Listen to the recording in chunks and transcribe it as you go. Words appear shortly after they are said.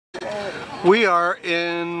We are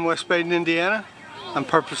in West Baden, Indiana. I'm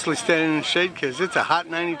purposely standing in the shade because it's a hot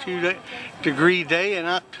 92-degree day in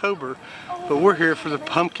October. But we're here for the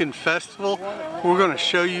Pumpkin Festival. We're going to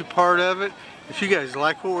show you part of it. If you guys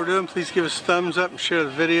like what we're doing, please give us a thumbs up and share the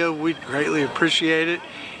video. We'd greatly appreciate it.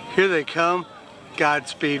 Here they come.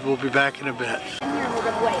 Godspeed. We'll be back in a bit. In here and we're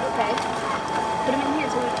going to wait, okay? Put them in here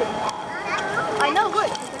so we can... I know, look.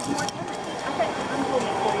 There's more in it. Okay, I'm holding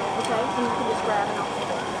it for you, okay? And you can just grab it.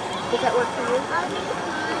 Does that work for you?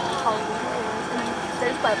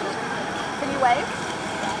 There's bubbles. Can you wave?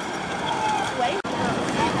 Wave?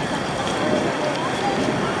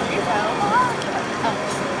 Here you go. Oh.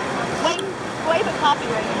 Wave a copy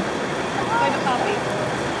right here. Wave a copy.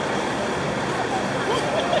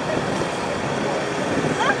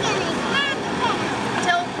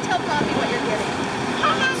 Tell Poppy what you're getting.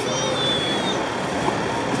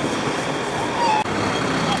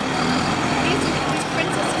 These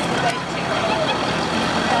princesses will wave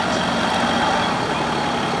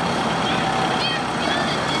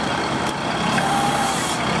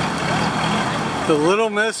The Little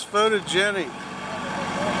Miss Photogenic.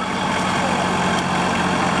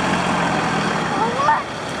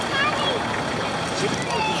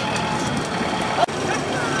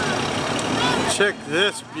 Check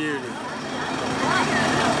this beauty.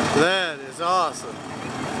 That is awesome.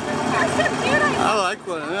 I like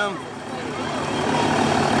one of them.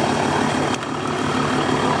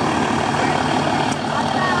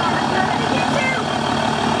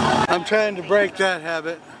 I'm trying to break that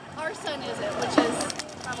habit. Our son is it, which is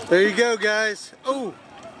probably... There you go, guys. Oh,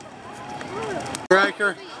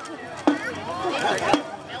 Riker.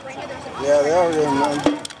 Yeah, they are doing one.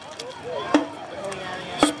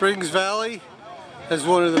 Springs Valley is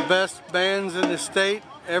one of the best bands in the state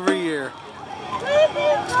every year.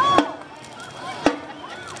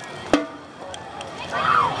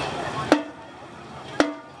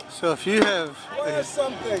 So if you have a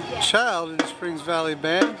child in the Springs Valley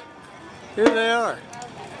band, here they are.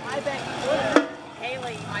 I bet you would.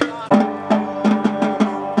 Haley, my daughter.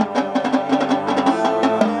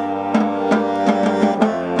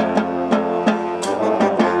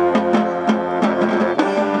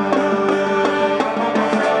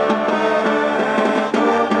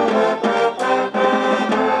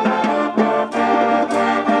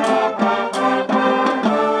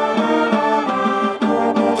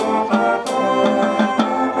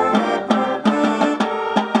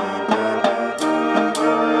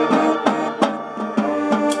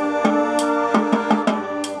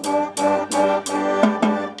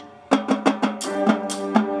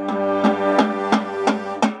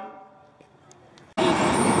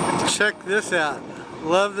 Check this out.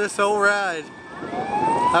 Love this old ride.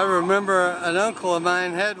 I remember an uncle of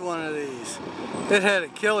mine had one of these. It had a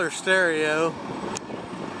killer stereo.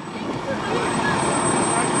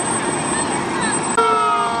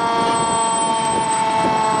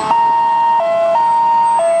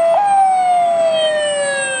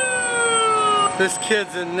 This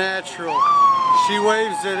kid's a natural. She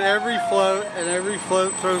waves at every float and every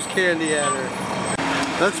float throws candy at her.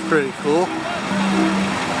 That's pretty cool.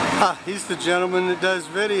 Ah, he's the gentleman that does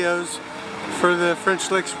videos for the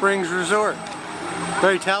French Lick Springs Resort.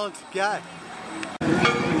 Very talented guy.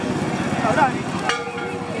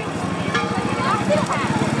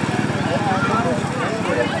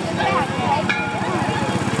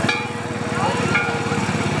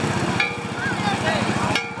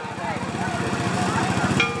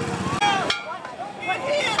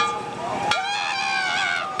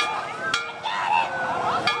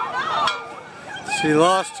 She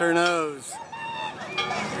lost her nose.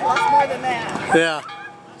 Lost more than that. Yeah.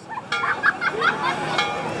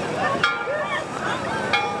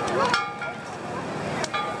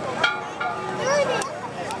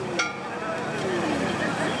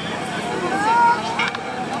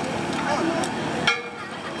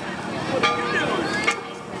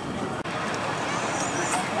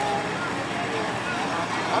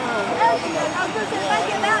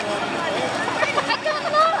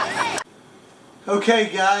 Okay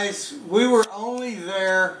guys, we were only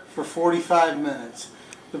there for 45 minutes.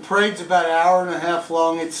 The parade's about an hour and a half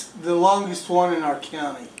long. It's the longest one in our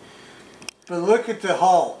county. But look at the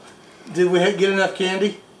hall. Did we get enough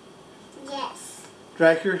candy? Yes.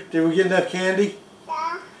 Dracker, did we get enough candy?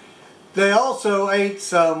 Yeah. They also ate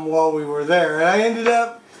some while we were there. And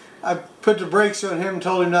I put the brakes on him and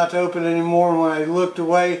told him not to open anymore. And when I looked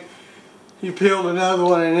away, he peeled another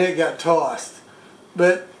one and it got tossed.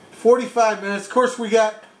 But 45 minutes. Of course, we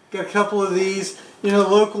got a couple of these, you know,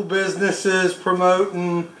 local businesses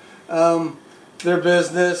promoting their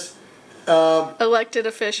business. Elected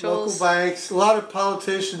officials. Local banks, a lot of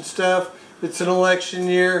politician stuff. It's an election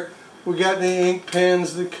year. We got the ink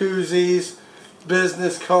pens, the koozies,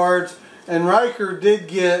 business cards, and Riker did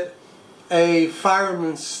get a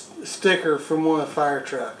fireman's sticker from one of the fire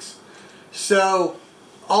trucks. So,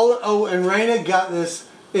 and Raina got this.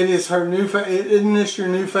 It is her new. Isn't this your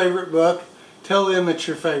new favorite book? Tell them it's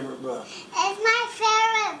your favorite book. It's my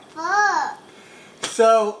favorite book.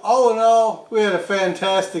 So, all in all, we had a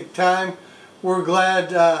fantastic time. We're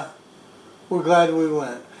glad we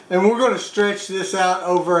went, and we're going to stretch this out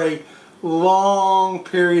over a long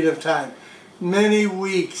period of time, many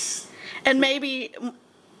weeks, and maybe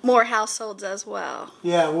more households as well.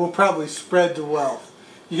 Yeah, we'll probably spread the wealth.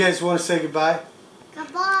 You guys want to say goodbye?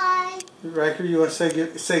 Goodbye. Riker, you want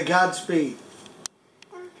to say Godspeed?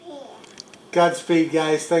 Okay. Godspeed,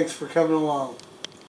 guys. Thanks for coming along.